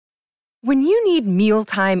When you need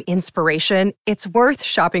mealtime inspiration, it's worth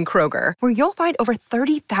shopping Kroger, where you'll find over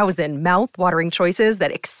 30,000 mouth-watering choices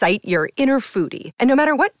that excite your inner foodie. And no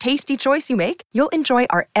matter what tasty choice you make, you'll enjoy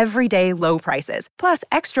our everyday low prices, plus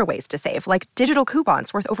extra ways to save, like digital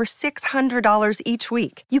coupons worth over $600 each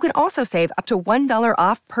week. You can also save up to $1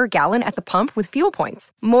 off per gallon at the pump with fuel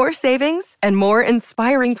points. More savings and more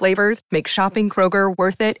inspiring flavors make shopping Kroger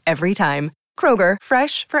worth it every time. Kroger,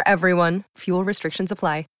 fresh for everyone. Fuel restrictions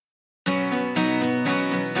apply.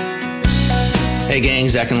 Hey gang,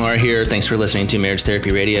 Zach and Laura here. Thanks for listening to Marriage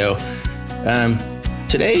Therapy Radio.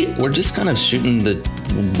 Today, we're just kind of shooting the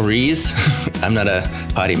breeze. I'm not a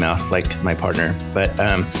potty mouth like my partner, but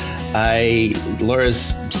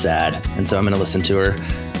Laura's sad, and so I'm going to listen to her.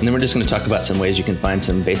 And then we're just going to talk about some ways you can find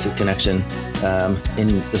some basic connection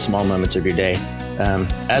in the small moments of your day.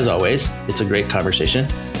 As always, it's a great conversation,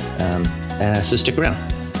 so stick around.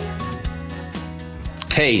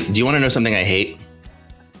 Hey, do you want to know something I hate?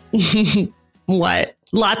 What?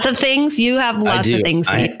 Lots of things? You have lots of things.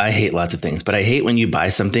 I hate lots of things, but I hate when you buy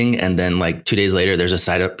something and then like 2 days later there's a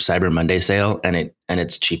Cyber Monday sale and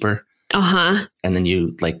it's cheaper. Uh-huh. And then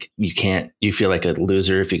you feel like a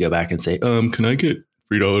loser if you go back and say, can I get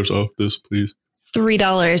 $3 off this, please?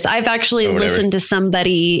 $3. I've actually listened to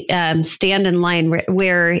somebody stand in line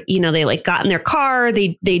where they like got in their car,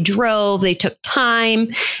 they drove, they took time,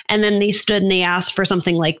 and then they stood and they asked for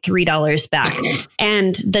something like $3 back.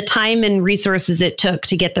 And the time and resources it took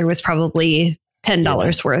to get there was probably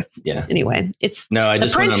 $10 worth. Yeah. Anyway, it's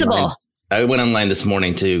the principle. I went online this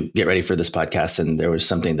morning to get ready for this podcast, and there was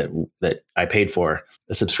something that I paid for,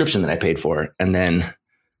 a subscription that I paid for, and then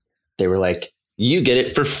they were like, you get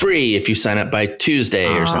it for free if you sign up by Tuesday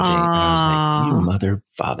or something. And I was like, you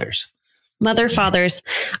mother fathers.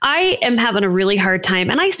 I am having a really hard time.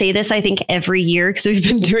 And I say this, I think every year, because we've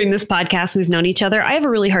been doing this podcast, we've known each other. I have a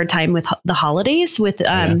really hard time with the holidays, with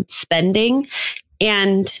spending.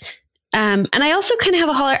 And I also kind of have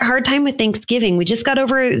a hard time with Thanksgiving. We just got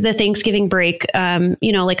over the Thanksgiving break,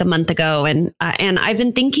 like a month ago. And I've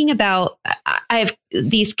been thinking about, I have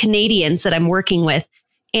these Canadians that I'm working with.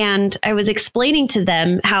 And I was explaining to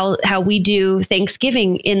them how we do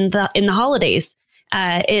Thanksgiving in the holidays,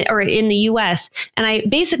 or in the US. And I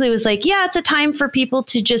basically was like, yeah, it's a time for people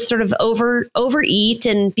to just sort of overeat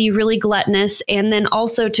and be really gluttonous. And then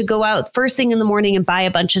also to go out first thing in the morning and buy a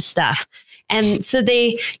bunch of stuff. And so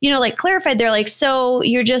they, clarified, they're like, so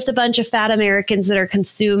you're just a bunch of fat Americans that are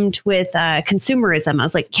consumed with consumerism. I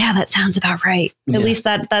was like, yeah, that sounds about right. Yeah. At least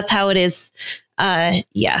that's how it is.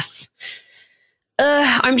 Yes.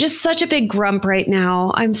 I'm just such a big grump right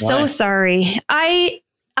now. I'm so sorry. I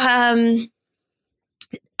don't,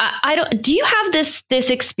 do you have this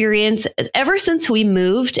experience ever since we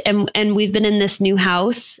moved and we've been in this new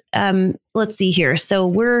house? Let's see here. So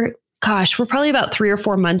we're probably about 3 or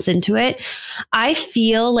 4 months into it. I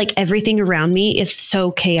feel like everything around me is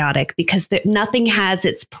so chaotic because nothing has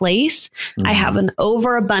its place. Mm-hmm. I have an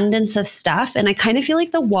overabundance of stuff and I kind of feel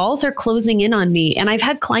like the walls are closing in on me. And I've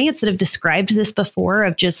had clients that have described this before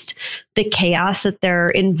of just the chaos that their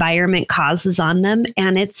environment causes on them.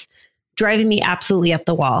 And it's driving me absolutely up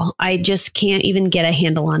the wall. I just can't even get a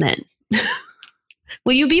handle on it.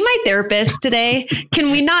 Will you be my therapist today? Can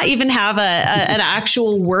we not even have an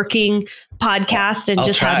actual working podcast and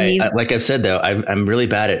just have me? Like I've said, though, I'm really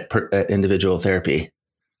bad at individual therapy.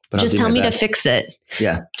 But just tell me to fix it.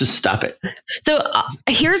 Yeah, just stop it. So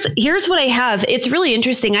here's what I have. It's really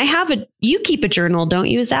interesting. You keep a journal, don't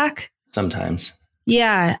you, Zach? Sometimes.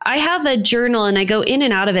 Yeah, I have a journal and I go in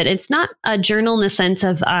and out of it. It's not a journal in the sense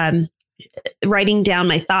of writing down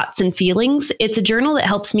my thoughts and feelings. It's a journal that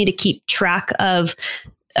helps me to keep track of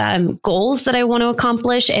goals that I want to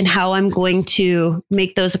accomplish and how I'm going to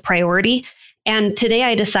make those a priority. And today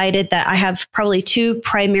I decided that I have probably 2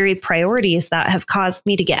 primary priorities that have caused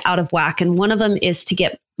me to get out of whack. And one of them is to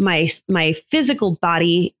get my physical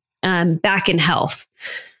body back in health.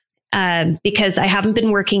 Because I haven't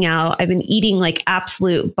been working out. I've been eating like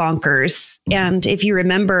absolute bonkers. And if you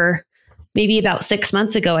remember, maybe about 6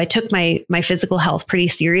 months ago, I took my physical health pretty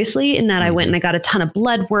seriously in that I went and I got a ton of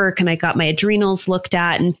blood work and I got my adrenals looked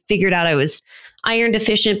at and figured out I was iron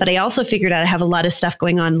deficient, but I also figured out I have a lot of stuff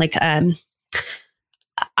going on. Like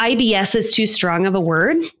IBS is too strong of a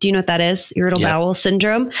word. Do you know what that is? Irritable bowel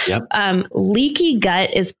syndrome. Yep. Leaky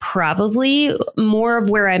gut is probably more of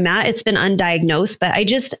where I'm at. It's been undiagnosed, but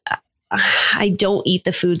I don't eat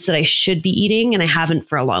the foods that I should be eating, and I haven't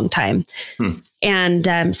for a long time. And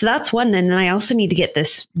so that's one. And then I also need to get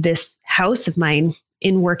this house of mine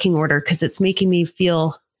in working order because it's making me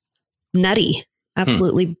feel nutty,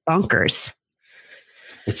 absolutely bonkers.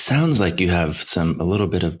 It sounds like you have a little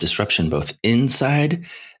bit of disruption both inside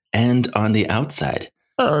and on the outside.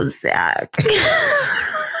 Oh, Zach.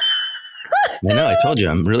 I know. I told you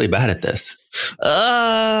I'm really bad at this.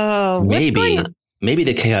 Oh, maybe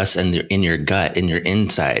the chaos in your gut, in your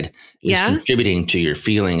inside, is contributing to your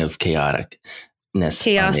feeling of chaos on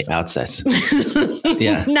the outside.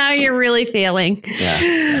 Yeah. Now you're really failing.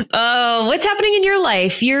 Yeah. Oh, what's happening in your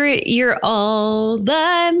life? You're all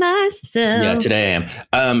by myself. Yeah, today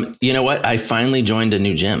I am. You know what? I finally joined a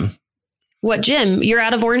new gym. What gym? You're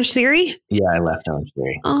out of Orange Theory? Yeah, I left Orange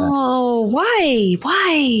Theory. Oh, why?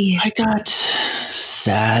 Why? I got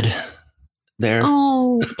sad there.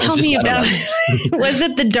 Oh, tell me about it. Was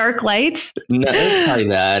it the dark lights? No, it's probably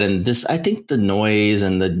that. And I think the noise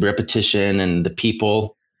and the repetition and the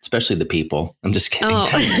people, especially the people. I'm just kidding. Oh.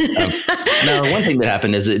 No, one thing that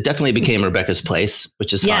happened is it definitely became Rebecca's place,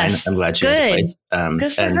 which is fine. I'm glad she has a place.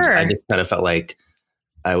 Good for and her. I just kind of felt like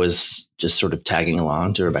I was just sort of tagging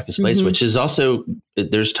along to Rebecca's place, which is also,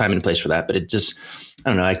 there's time and place for that, but it just,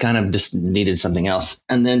 I don't know, I kind of just needed something else.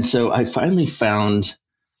 And then, so I finally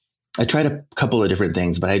I tried a couple of different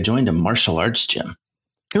things, but I joined a martial arts gym.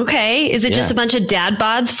 Okay. Is it just a bunch of dad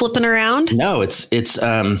bods flipping around? No, it's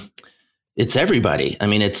everybody. I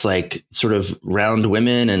mean, it's like sort of round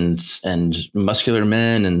women and muscular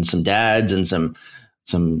men and some dads and some,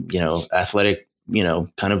 athletic,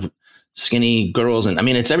 kind of skinny girls. And I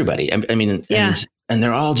mean, it's everybody. I mean, and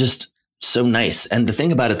they're all just so nice. And the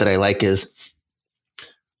thing about it that I like is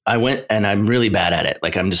I went and I'm really bad at it.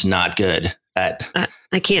 Like, I'm just not good at.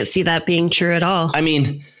 I can't see that being true at all. I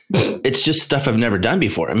mean, it's just stuff I've never done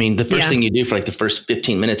before. I mean, the first thing you do for like the first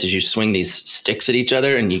 15 minutes is you swing these sticks at each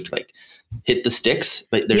other and you like hit the sticks,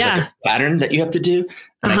 but there's like a pattern that you have to do.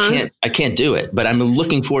 And I can't do it, but I'm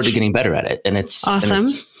looking forward to getting better at it. And it's awesome.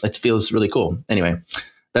 It feels really cool. Anyway,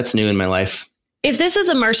 that's new in my life. If this is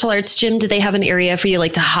a martial arts gym, do they have an area for you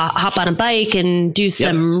like to hop on a bike and do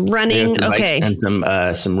some running? Okay. And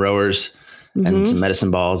some rowers and some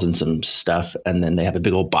medicine balls and some stuff. And then they have a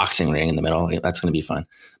big old boxing ring in the middle. That's going to be fun.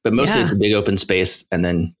 But mostly it's a big open space. And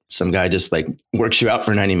then some guy just like works you out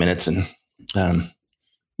for 90 minutes. And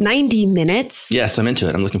 90 minutes? Yes, I'm into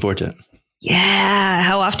it. I'm looking forward to it. Yeah.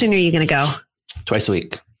 How often are you going to go? Twice a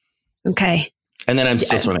week. Okay. And then I'm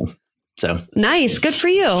still swimming. So nice. Good for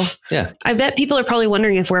you. Yeah. I bet people are probably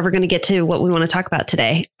wondering if we're ever going to get to what we want to talk about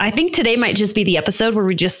today. I think today might just be the episode where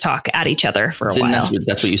we just talk at each other for a while.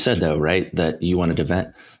 That's what you said though, right? That you wanted to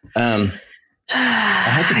vent. I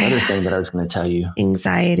had this other thing that I was going to tell you.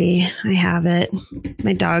 Anxiety. I have it.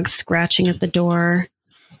 My dog's scratching at the door.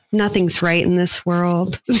 Nothing's right in this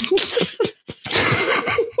world. I'm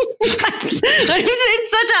in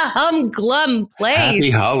such a humglum place.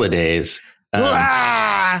 Happy holidays.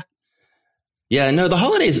 Yeah, no, the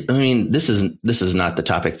holidays. I mean, this is not the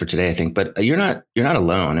topic for today, I think, but you're not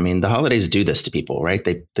alone. I mean, the holidays do this to people, right?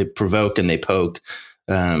 They provoke and they poke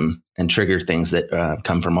and trigger things that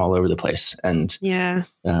come from all over the place. And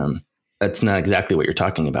that's not exactly what you're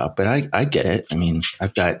talking about, but I get it. I mean,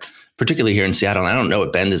 I've got, particularly here in Seattle, and I don't know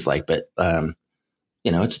what Bend is like, but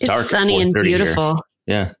it's dark, sunny and beautiful. Here.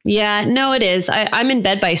 Yeah. Yeah, no, it is. I'm in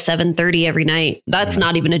bed by 7:30 every night. That's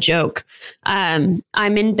not even a joke. I'm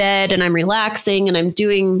in bed and I'm relaxing and I'm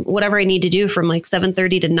doing whatever I need to do from like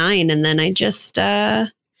 7:30 to 9. And then I just, I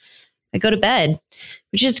go to bed,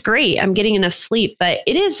 which is great. I'm getting enough sleep, but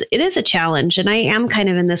it is a challenge. And I am kind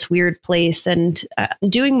of in this weird place and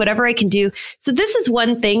doing whatever I can do. So this is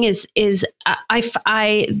one thing is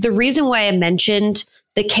the reason why I mentioned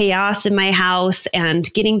the chaos in my house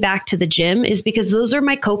and getting back to the gym is because those are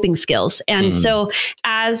my coping skills. And so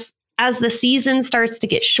as the season starts to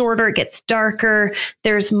get shorter, it gets darker,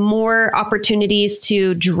 there's more opportunities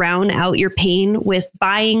to drown out your pain with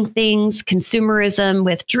buying things, consumerism,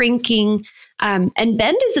 with drinking. And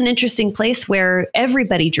Bend is an interesting place where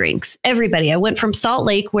everybody drinks. Everybody. I went from Salt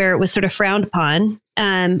Lake where it was sort of frowned upon,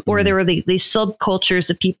 or there were these subcultures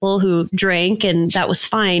of people who drank, and that was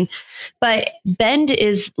fine. But Bend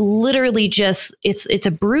is literally just, it's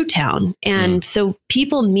a brew town. And so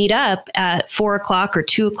people meet up at 4:00 or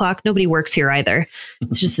 2:00. Nobody works here either.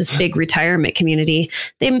 It's just this big retirement community.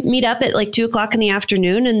 They meet up at like 2:00 in the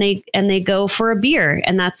afternoon and they go for a beer,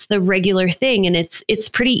 and that's the regular thing. And it's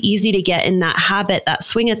pretty easy to get in that habit, that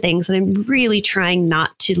swing of things. And I'm really trying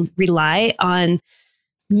not to rely on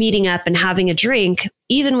meeting up and having a drink,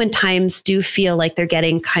 even when times do feel like they're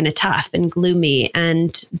getting kind of tough and gloomy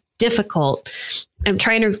and difficult. I'm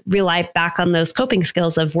trying to rely back on those coping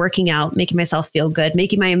skills of working out, making myself feel good,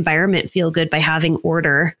 making my environment feel good by having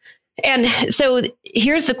order. And so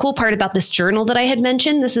here's the cool part about this journal that I had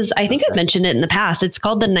mentioned. I think I've mentioned it in the past. It's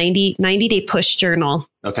called the 90 Day Push Journal.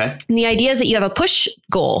 Okay. And the idea is that you have a push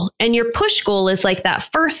goal, and your push goal is like that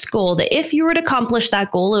first goal that if you were to accomplish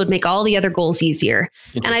that goal, it would make all the other goals easier.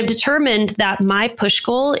 And I've determined that my push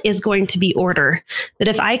goal is going to be order, that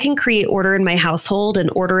if I can create order in my household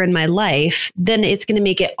and order in my life, then it's going to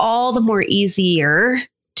make it all the more easier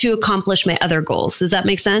to accomplish my other goals. Does that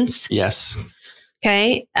make sense? Yes.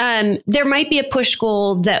 Okay. There might be a push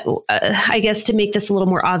goal that, I guess, to make this a little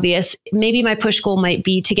more obvious, maybe my push goal might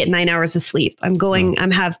be to get 9 hours of sleep. I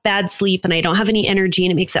have bad sleep and I don't have any energy,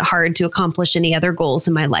 and it makes it hard to accomplish any other goals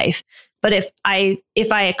in my life. But if I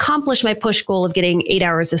accomplish my push goal of getting 8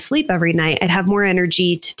 hours of sleep every night, I'd have more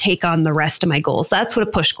energy to take on the rest of my goals. That's what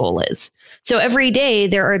a push goal is. So every day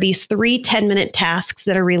there are these 3 10-minute tasks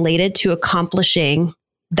that are related to accomplishing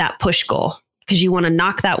that push goal, because you want to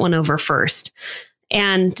knock that one over first.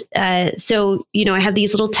 And so, I have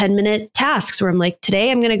these little 10-minute tasks where I'm like, today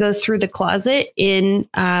I'm going to go through the closet in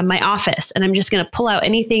my office, and I'm just going to pull out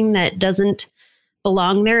anything that doesn't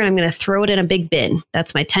belong there, and I'm going to throw it in a big bin.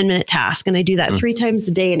 That's my 10-minute task. And I do that 3 times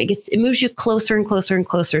a day, and it moves you closer and closer and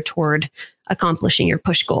closer toward accomplishing your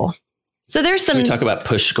push goal. So there's some. Can we talk about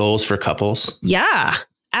push goals for couples? Yeah.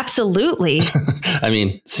 Absolutely. I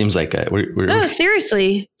mean, seems like we're No,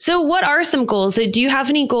 seriously. So what are some goals? Do you have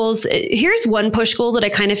any goals? Here's one push goal that I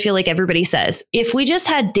kind of feel like everybody says. If we just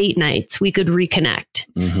had date nights, we could reconnect.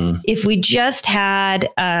 Mm-hmm. If we just had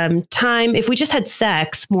time, if we just had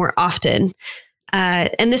sex more often,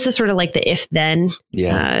 and this is sort of like the if-then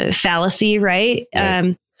fallacy, right?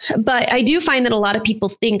 But I do find that a lot of people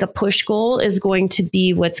think a push goal is going to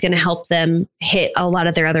be what's going to help them hit a lot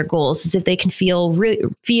of their other goals, is if they can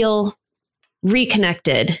feel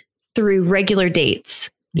reconnected through regular dates,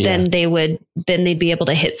 then they'd be able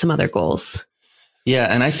to hit some other goals. Yeah.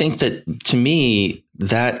 And I think that, to me,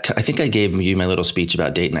 I think I gave you my little speech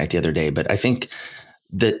about date night the other day, but I think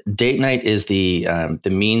that date night is the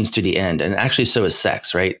means to the end. And actually so is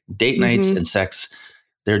sex, right? Date nights and sex,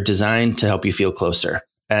 they're designed to help you feel closer.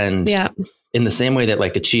 And in the same way that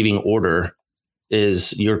like achieving order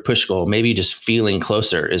is your push goal, maybe just feeling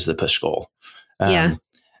closer is the push goal. And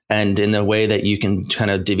in the way that you can kind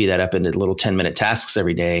of divvy that up into little 10-minute tasks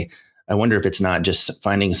every day, I wonder if it's not just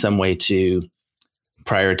finding some way to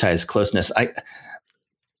prioritize closeness.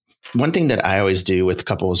 One thing that I always do with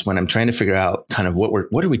couples when I'm trying to figure out kind of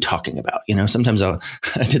what are we talking about? Sometimes I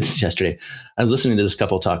did this yesterday. I was listening to this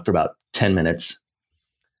couple talk for about 10 minutes.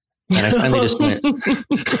 And I finally just went,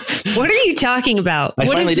 what are you talking about? I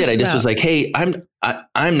finally did. I just was like, hey,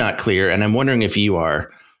 I'm not clear. And I'm wondering if you are.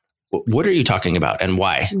 What are you talking about and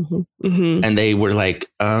why? Mm-hmm. Mm-hmm. And they were like,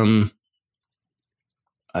 I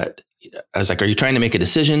was like, are you trying to make a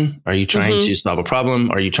decision? Are you trying to solve a problem?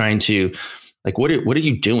 Are you trying to, like, what are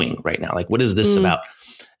you doing right now? Like, what is this about?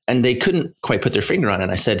 And they couldn't quite put their finger on it.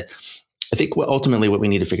 And I said, I think ultimately what we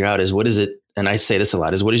need to figure out is what is it? And I say this a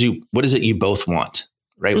lot is what is it you both want?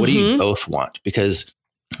 Right? What do you both want? Because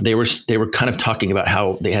they were kind of talking about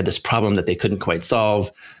how they had this problem that they couldn't quite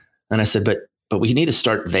solve. And I said, but we need to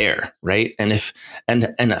start there. Right. And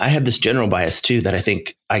I have this general bias too, that I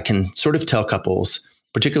think I can sort of tell couples,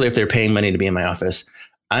 particularly if they're paying money to be in my office,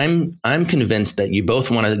 I'm convinced that you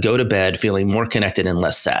both want to go to bed feeling more connected and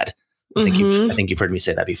less sad. I think you've heard me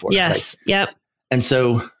say that before. Yes. Right? Yep. And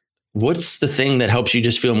so what's the thing that helps you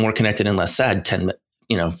just feel more connected and less sad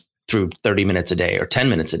through 30 minutes a day or 10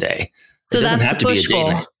 minutes a day? So it doesn't have to be a date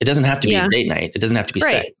night. It doesn't have to be a date night. It doesn't have to be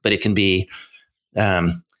set, but it can be,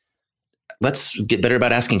 let's get better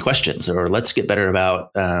about asking questions, or let's get better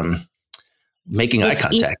about making eye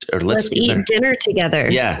contact, or let's eat dinner together.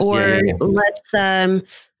 Yeah. Or let's,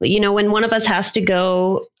 when one of us has to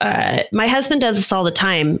go, my husband does this all the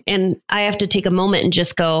time, and I have to take a moment and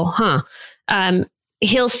just go,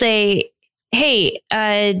 he'll say, hey,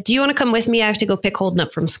 do you want to come with me? I have to go pick Holden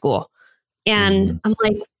up from school. And I'm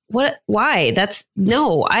like, what? Why?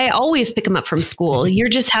 No, I always pick him up from school. You're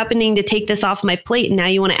just happening to take this off my plate. And now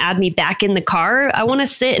you want to add me back in the car. I want to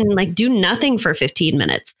sit and do nothing for 15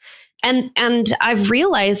 minutes. And I've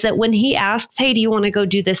realized that when he asks, hey, do you want to go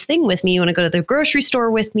do this thing with me? You want to go to the grocery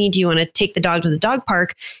store with me? Do you want to take the dog to the dog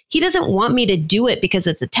park? He doesn't want me to do it because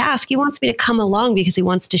it's a task. He wants me to come along because he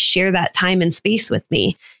wants to share that time and space with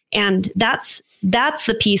me. And that's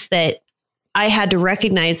the piece that I had to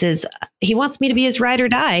recognize is he wants me to be his ride or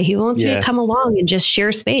die. He wants me to come along and just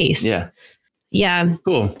share space. Yeah. Yeah.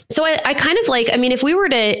 Cool. So I kind of if we were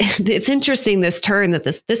to, it's interesting this turn that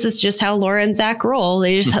this is just how Laura and Zach roll.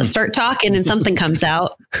 They just start talking and something comes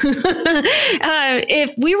out.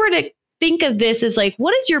 If we were to think of this as like,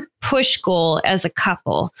 what is your push goal as a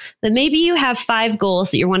couple? That maybe you have 5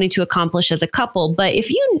 goals that you're wanting to accomplish as a couple, but if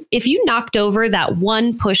you knocked over that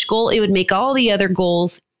one push goal, it would make all the other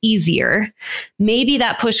goals easier. Maybe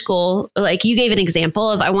that push goal, like you gave an example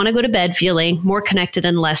of, I want to go to bed feeling more connected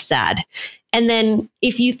and less sad. And then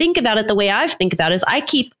if you think about it, the way I think about it is I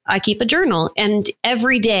keep a journal, and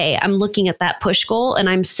every day I'm looking at that push goal and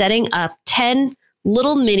I'm setting up 3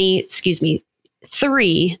 little mini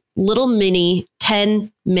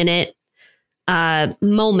 10-minute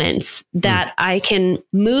moments that I can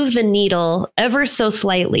move the needle ever so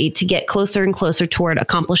slightly to get closer and closer toward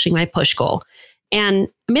accomplishing my push goal. And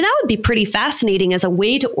I mean, that would be pretty fascinating as a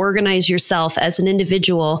way to organize yourself as an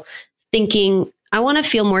individual, thinking, I want to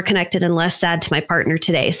feel more connected and less sad to my partner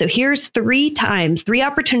today. So here's 3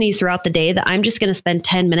 opportunities throughout the day that I'm just going to spend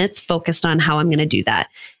 10 minutes focused on how I'm going to do that.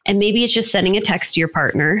 And maybe it's just sending a text to your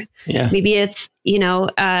partner. Yeah. Maybe it's,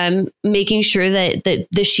 making sure that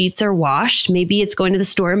the sheets are washed. Maybe it's going to the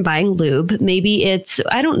store and buying lube. Maybe it's,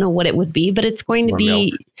 I don't know what it would be, but it's going to be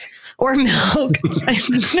milk. Or milk.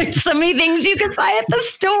 There's so many things you can buy at the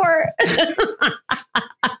store.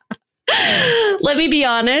 Let me be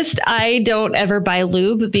honest. I don't ever buy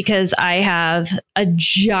lube because I have a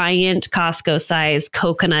giant Costco size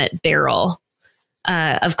coconut barrel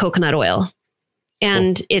of coconut oil.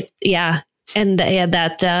 And cool.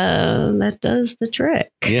 That does the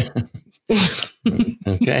trick. Yeah.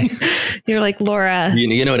 Okay. You're like, Laura.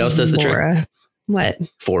 You know what else does the trick? What?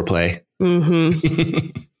 Foreplay. Mm-hmm.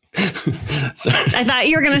 I thought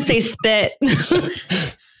you were going to say spit.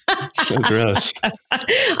 So gross.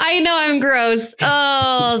 I know I'm gross.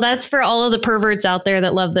 Oh, that's for all of the perverts out there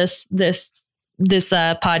that love this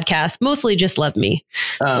podcast. Mostly just love me.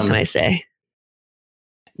 What can I say?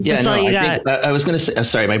 Yeah, that's all you got. I was going to say,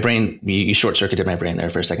 sorry, my brain, you short-circuited my brain there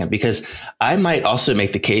for a second, because I might also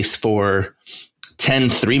make the case for 10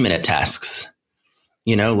 3-minute tasks.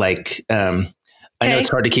 I know it's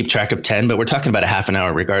hard to keep track of 10, but we're talking about a half an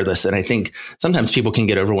hour regardless. And I think sometimes people can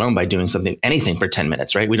get overwhelmed by doing anything for 10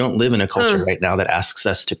 minutes, right? We don't live in a culture right now that asks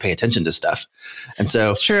us to pay attention to stuff. And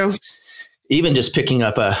so it's true. Even just picking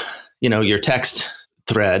up your text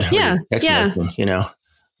thread,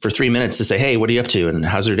 for 3 minutes to say, hey, what are you up to? And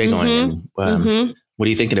how's your day going? And what are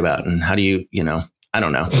you thinking about? And how do you, I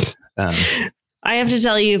don't know. I have to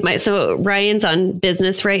tell you, so Ryan's on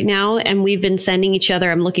business right now, and we've been sending each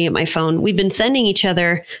other, I'm looking at my phone, we've been sending each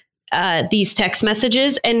other these text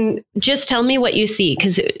messages, and just tell me what you see.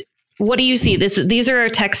 Because what do you see? These are our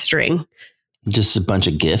text string. Just a bunch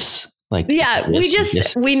of GIFs. We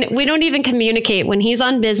don't even communicate. When he's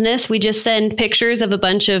on business, we just send pictures of a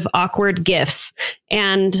bunch of awkward GIFs,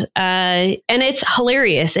 and it's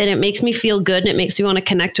hilarious, and it makes me feel good, and it makes me want to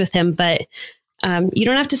connect with him. But you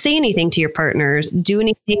don't have to say anything to your partners, do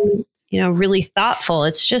anything, really thoughtful.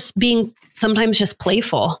 It's just being sometimes just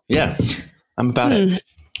playful. Yeah, I'm about it.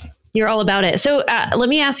 You're all about it. So let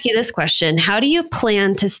me ask you this question. How do you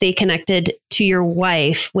plan to stay connected to your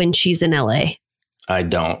wife when she's in LA? I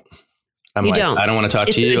don't. I don't want to talk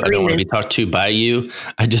to you. I don't want to be talked to by you.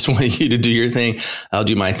 I just want you to do your thing. I'll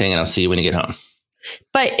do my thing, and I'll see you when you get home.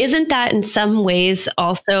 But isn't that in some ways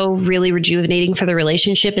also really rejuvenating for the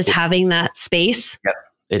relationship, is having that space? Yep,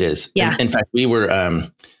 it is. Yeah. In fact, we were,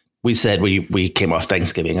 we said we came off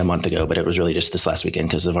Thanksgiving a month ago, but it was really just this last weekend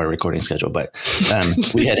because of our recording schedule. But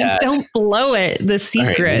we had don't blow it. The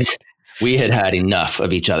secret. Right, we had enough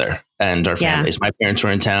of each other and our families. Yeah. My parents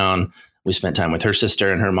were in town. We spent time with her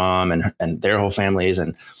sister and her mom and their whole families.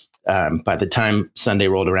 And by the time Sunday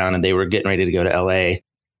rolled around and they were getting ready to go to LA,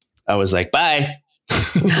 I was like, bye.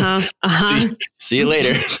 See you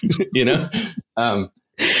later.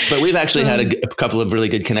 But we've actually had a couple of really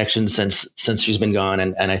good connections since she's been gone,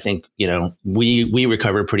 and I think we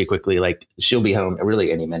recover pretty quickly. Like, she'll be home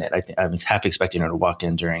really any minute. I'm half expecting her to walk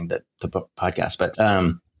in during the podcast, but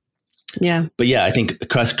I think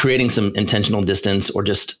creating some intentional distance or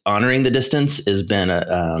just honoring the distance has been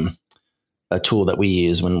a tool that we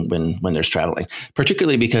use when there's traveling,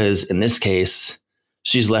 particularly because in this case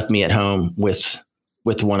she's left me at home with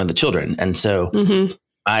one of the children. And so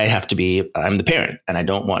I'm the parent, and I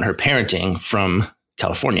don't want her parenting from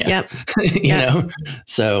California. Yep.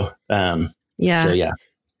 So,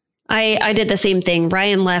 I did the same thing.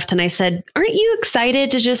 Ryan left and I said, aren't you excited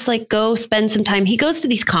to just go spend some time? He goes to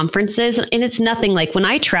these conferences, and it's nothing like when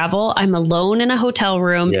I travel, I'm alone in a hotel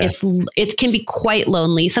room. Yeah. It can be quite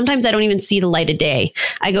lonely. Sometimes I don't even see the light of day.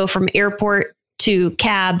 I go from airport to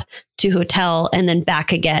cab to hotel and then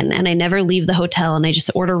back again. And I never leave the hotel, and I just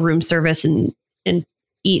order room service and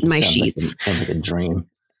eat in my sheets. Sounds like a dream.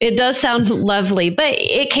 It does sound lovely, but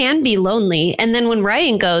it can be lonely. And then when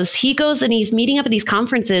Ryan goes, he goes and he's meeting up at these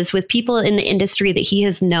conferences with people in the industry that he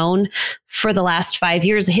has known for the last 5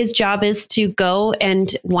 years. His job is to go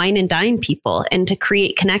and wine and dine people and to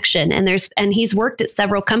create connection. And he's worked at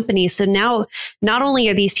several companies. So now not only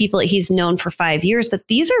are these people that he's known for 5 years, but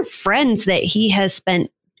these are friends that he has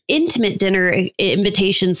spent intimate dinner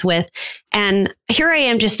invitations with. And here I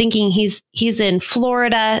am just thinking he's in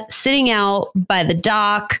Florida, sitting out by the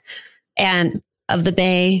dock and of the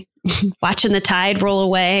bay, watching the tide roll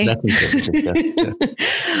away. That's important.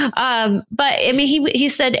 But I mean, he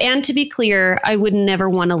said, and to be clear, I would never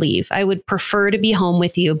want to leave. I would prefer to be home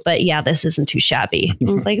with you. But yeah, this isn't too shabby.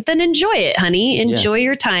 I was like, then enjoy it, honey. Enjoy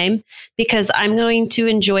your time, because I'm going to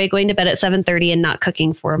enjoy going to bed at 7:30 and not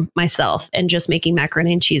cooking for myself and just making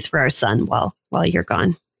macaroni and cheese for our son while you're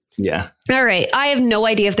gone. Yeah. All right. I have no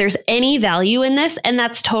idea if there's any value in this, and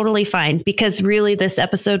that's totally fine, because really this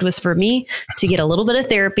episode was for me to get a little bit of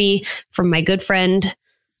therapy from my good friend,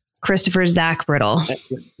 Christopher Zach Brittle.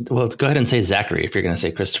 Well, go ahead and say Zachary if you're going to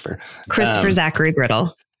say Christopher. Zachary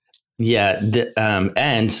Brittle. Yeah.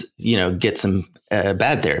 And, get some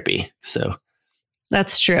bad therapy. So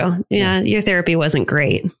that's true. Yeah. Your therapy wasn't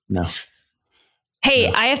great. No. Hey,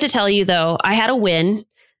 I have to tell you, though, I had a win.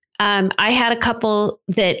 I had a couple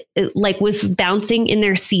that was bouncing in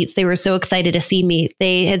their seats. They were so excited to see me.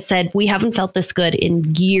 They had said, we haven't felt this good in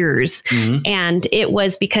years. Mm-hmm. And it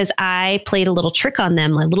was because I played a little trick on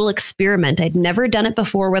them, a little experiment. I'd never done it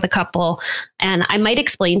before with a couple. And I might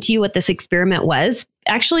explain to you what this experiment was.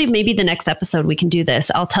 Actually, maybe the next episode we can do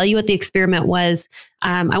this. I'll tell you what the experiment was.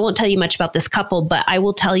 I won't tell you much about this couple, but I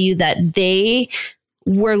will tell you that they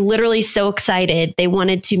were literally so excited. They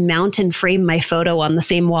wanted to mount and frame my photo on the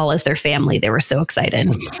same wall as their family. They were so excited.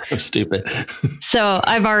 That's so stupid. So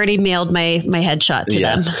I've already mailed my headshot to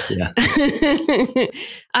them.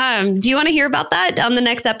 Yeah. Do you want to hear about that on the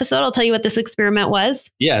next episode? I'll tell you what this experiment was.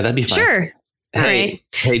 Yeah, that'd be fun. Sure. All right.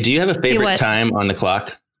 Hey, do you have a favorite time on the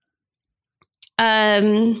clock?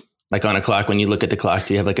 Like on a clock, when you look at the clock,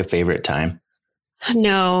 do you have like a favorite time?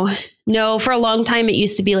 No. For a long time, it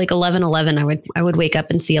used to be like 11:11. I would wake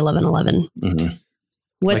up and see 11:11. Mm-hmm.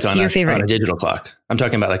 What's like your favorite? On a digital clock. I'm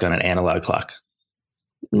talking about like on an analog clock.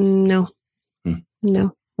 No.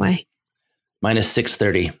 No. Why? Mine is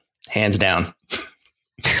 6:30, hands down.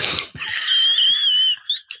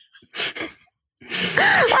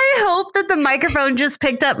 I hope that the microphone just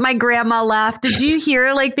picked up my grandma laugh. Did you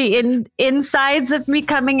hear like the insides of me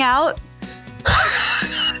coming out?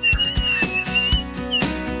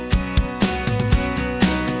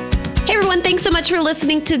 Hey everyone, thanks so much for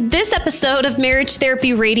listening to this episode of Marriage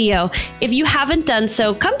Therapy Radio. If you haven't done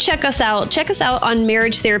so, come check us out. Check us out on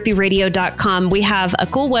marriagetherapyradio.com. We have a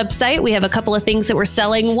cool website. We have a couple of things that we're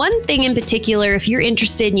selling. One thing in particular, if you're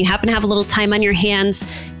interested and you happen to have a little time on your hands,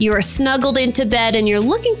 you are snuggled into bed and you're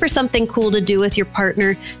looking for something cool to do with your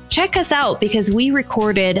partner, check us out, because we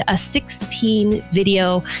recorded a 16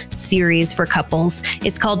 video series for couples.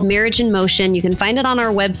 It's called Marriage in Motion. You can find it on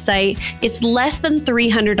our website. It's less than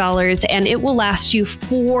 $300 and it will last you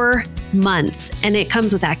 4 months. And it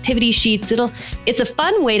comes with activity sheets. It's a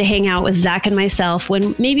fun way to hang out with Zach and myself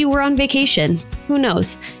when maybe we're on vacation. Who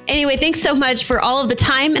knows? Anyway, thanks so much for all of the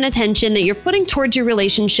time and attention that you're putting towards your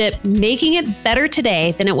relationship, making it better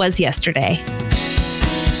today than it was yesterday.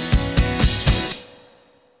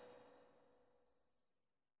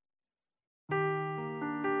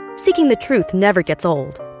 Seeking the truth never gets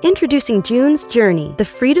old. Introducing June's Journey, the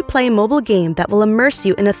free-to-play mobile game that will immerse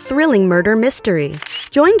you in a thrilling murder mystery.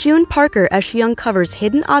 Join June Parker as she uncovers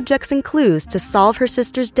hidden objects and clues to solve her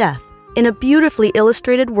sister's death in a beautifully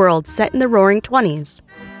illustrated world set in the Roaring '20s.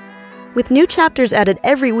 With new chapters added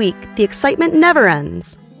every week, the excitement never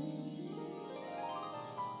ends.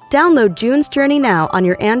 Download June's Journey now on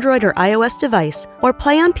your Android or iOS device, or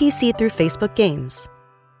play on PC through Facebook Games.